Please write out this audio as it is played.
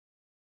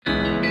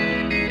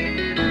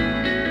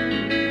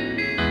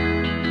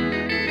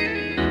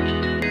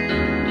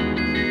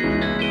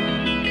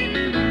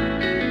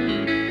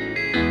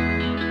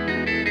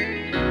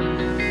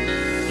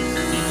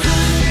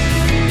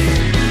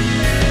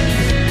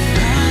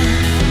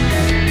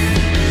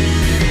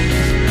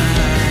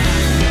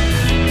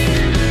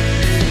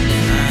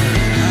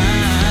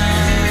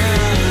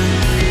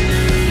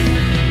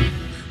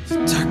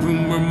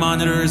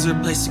pictures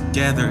are placed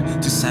together,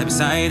 two side by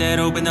side that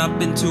open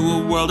up into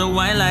a world of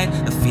white light.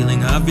 The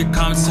feeling of your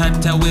comments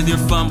typed out with your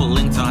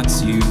fumbling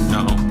thoughts, you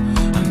know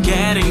I'm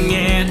getting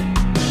it.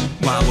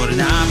 Why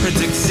wouldn't I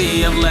predict a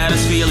sea of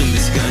letters feeling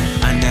this good?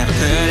 I never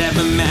could have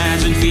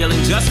imagined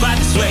feeling just quite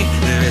this way.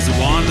 There is a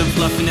warmth and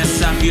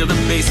fluffiness, I feel the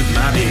base of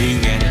my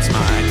being, and it's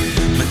my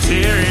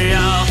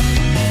material.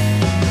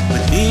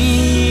 But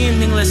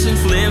meaningless and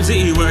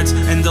flimsy words,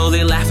 and though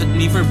they laugh at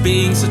me for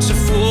being such a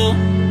fool,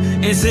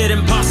 is it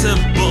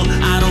impossible?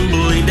 I don't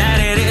believe that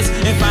it is.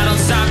 If I don't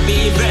stop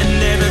even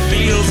if it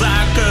feels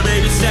like a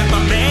baby step,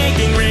 I'm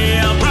making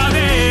real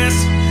progress.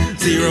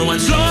 0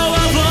 and slow,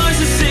 our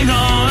voices sing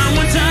all at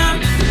one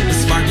time. The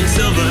sparkling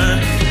silver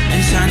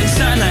and shining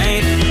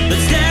starlight.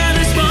 Let's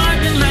gather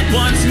sparkling light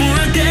once more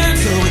again.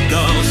 So it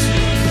goes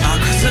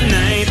across the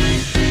night.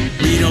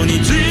 We don't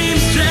need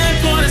dreams, strength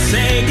for the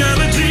sake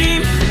of a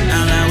dream.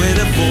 Out loud with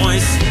a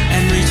voice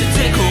and reach and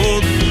take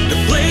hold. The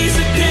place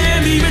that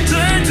can be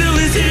returned to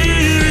is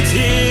here, it's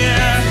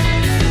here.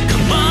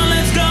 Come on,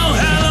 let's go,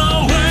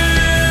 hello world.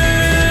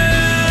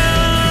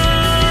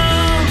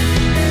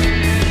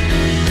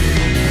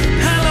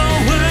 Hello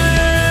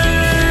world.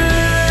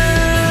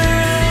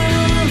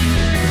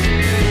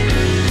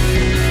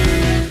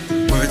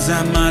 Words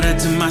I mutter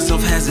to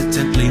myself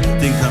hesitantly.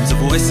 Then comes a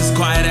voice as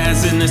quiet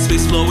as in the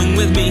space flowing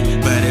with me.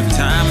 But every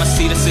time I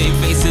see the same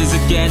faces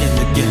again and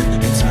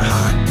again, it's my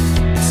heart,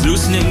 it's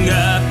loosening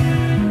up.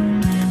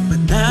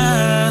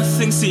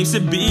 Nothing seems to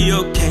be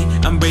okay.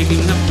 I'm breaking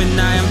up and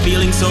I am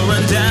feeling so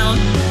run down.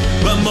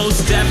 But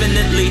most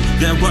definitely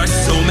there were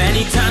so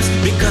many times,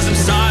 because I'm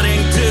starting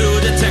to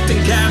detect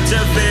and capture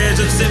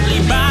vision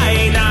simply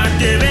by not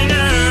giving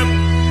up.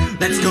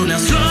 Let's go now,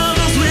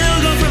 struggles will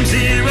go from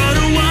 0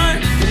 to 1.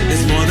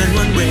 There's more than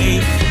one way,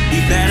 be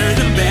better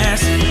than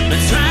best.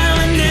 Let's trial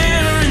and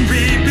error and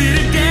repeat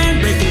again,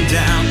 breaking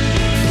down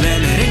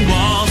limiting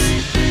walls.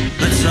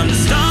 Let's from the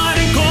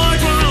starting chord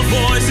for our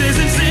voices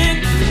and sing.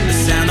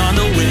 Sound on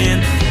the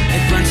wind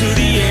and run to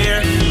the air.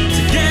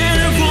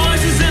 Together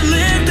voices that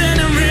lift and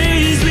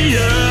raise me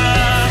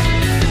up.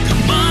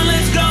 Come on,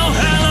 let's go,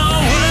 hello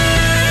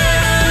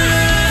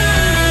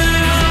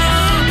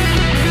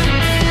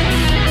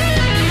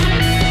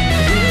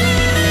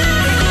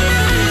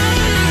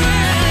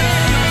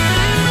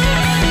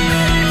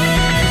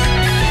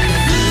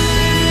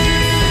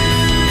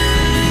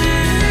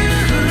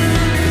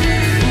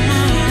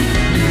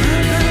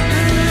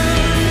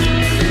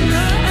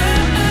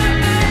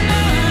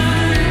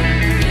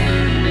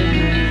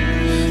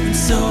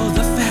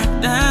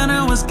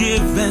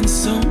given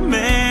so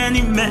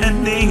many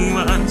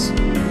months,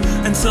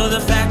 and so the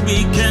fact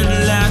we can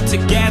laugh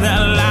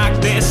together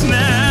like this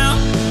now,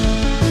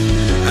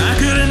 I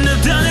couldn't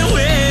have done it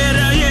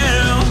without you.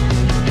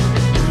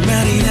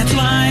 Ready, that's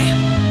why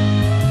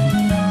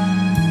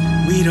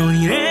we don't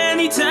need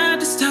any time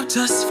to stop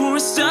just for a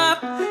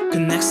stop.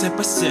 Connect step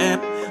by step,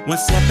 one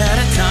step at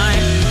a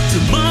time.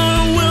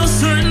 Tomorrow will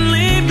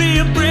certainly be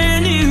a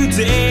brand new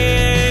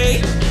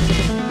day.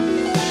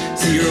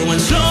 0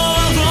 and slow,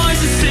 our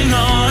voices sing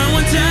all at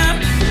one time.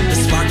 The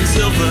sparkling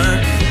silver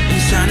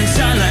and shining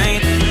starlight.